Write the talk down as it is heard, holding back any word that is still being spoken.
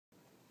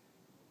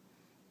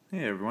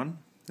Hey everyone,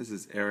 this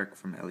is Eric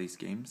from Ellie's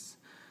Games.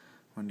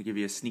 Wanted to give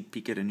you a sneak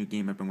peek at a new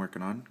game I've been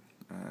working on.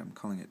 I'm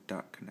calling it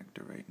Dot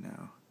Connector right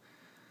now.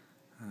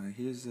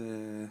 Here's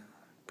a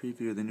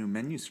preview of the new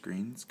menu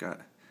screen. It's got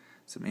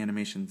some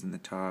animations in the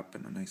top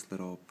and a nice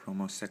little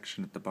promo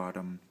section at the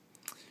bottom.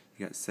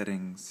 You got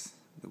settings,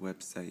 the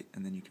website,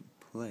 and then you can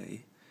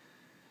play.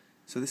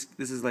 So this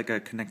is like a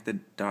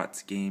connected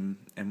dots game,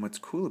 and what's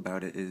cool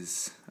about it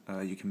is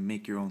you can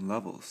make your own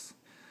levels.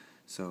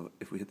 So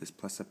if we hit this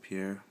plus up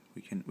here,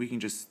 we can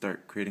just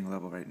start creating a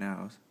level right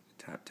now.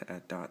 Tap to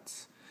add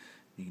dots.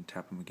 You can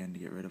tap them again to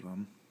get rid of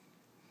them.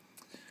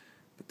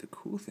 But the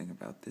cool thing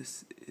about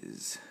this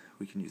is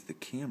we can use the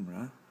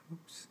camera.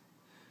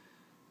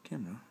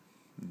 And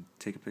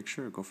take a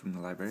picture or go from the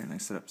library. And I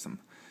set up some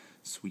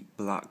sweet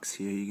blocks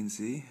here. You can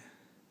see.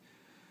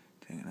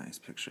 Take a nice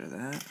picture of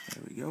that.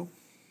 There we go.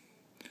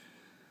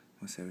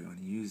 We'll say we want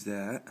to use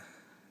that.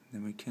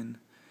 Then we can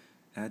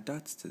add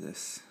dots to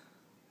this.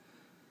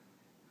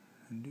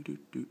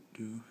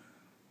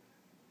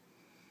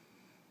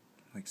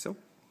 Like so.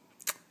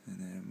 And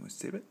then we'll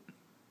save it.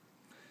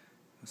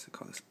 Let's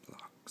call this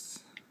blocks.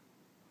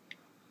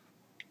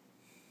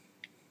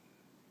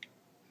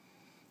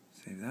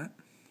 Save that.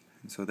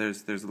 And so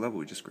there's the level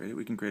we just created.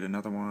 We can create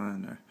another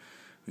one, or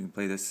we can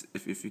play this.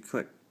 If you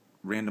click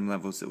random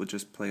levels, it will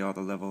just play all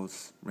the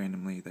levels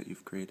randomly that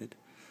you've created.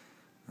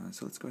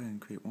 So let's go ahead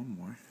and create one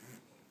more.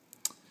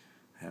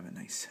 I have a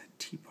nice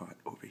teapot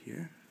over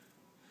here.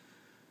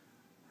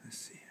 Let's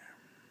see here.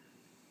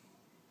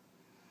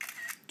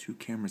 2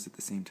 cameras at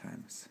the same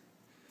time. It's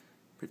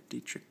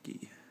pretty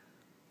tricky.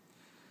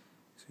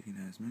 So you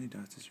can add as many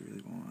dots as you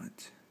really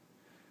want.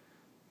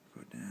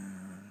 Go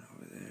down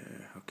over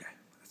there. Okay,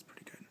 that's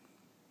pretty good.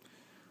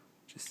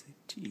 Just say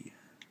T.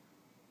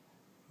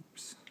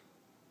 Oops.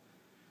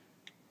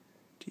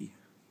 T.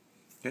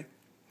 Okay.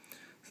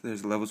 So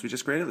there's the levels we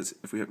just created.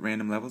 If we hit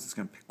random levels, it's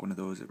going to pick one of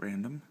those at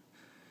random.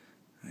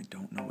 I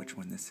don't know which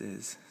one this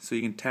is. So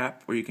you can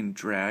tap or you can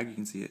drag. You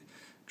can see it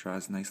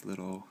draws a nice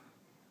little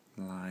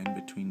line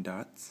between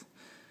dots.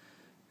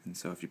 And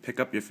so if you pick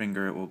up your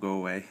finger, it will go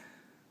away.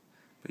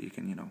 But you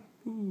can,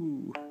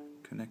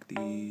 connect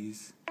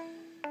these.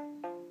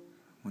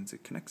 Once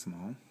it connects them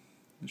all,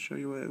 I'll show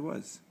you what it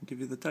was. I'll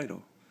give you the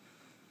title.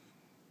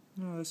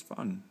 Oh, that's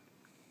fun.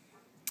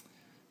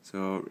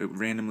 So it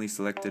randomly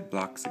selected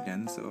blocks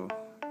again, so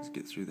let's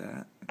get through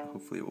that.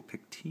 Hopefully it will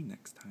pick T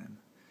next time.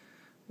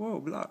 Whoa,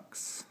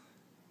 blocks.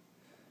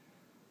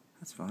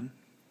 That's fun.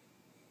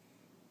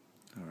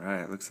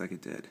 Alright, looks like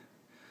it did.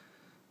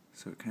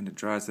 So it kind of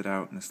draws it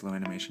out in a slow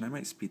animation. I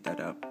might speed that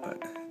up,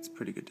 but it's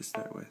pretty good to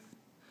start with.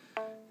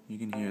 You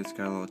can hear it's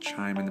got a little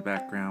chime in the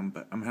background,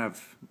 but I'm going to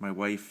have my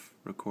wife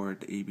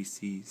record the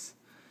ABCs.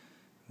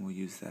 We'll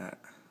use that,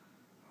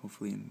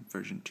 hopefully in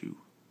version 2.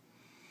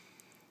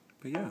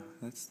 But yeah,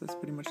 that's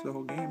pretty much the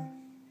whole game.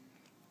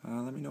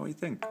 Let me know what you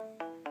think.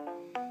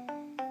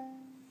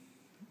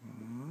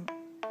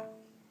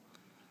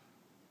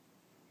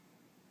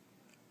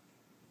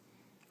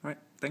 Alright,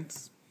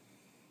 thanks.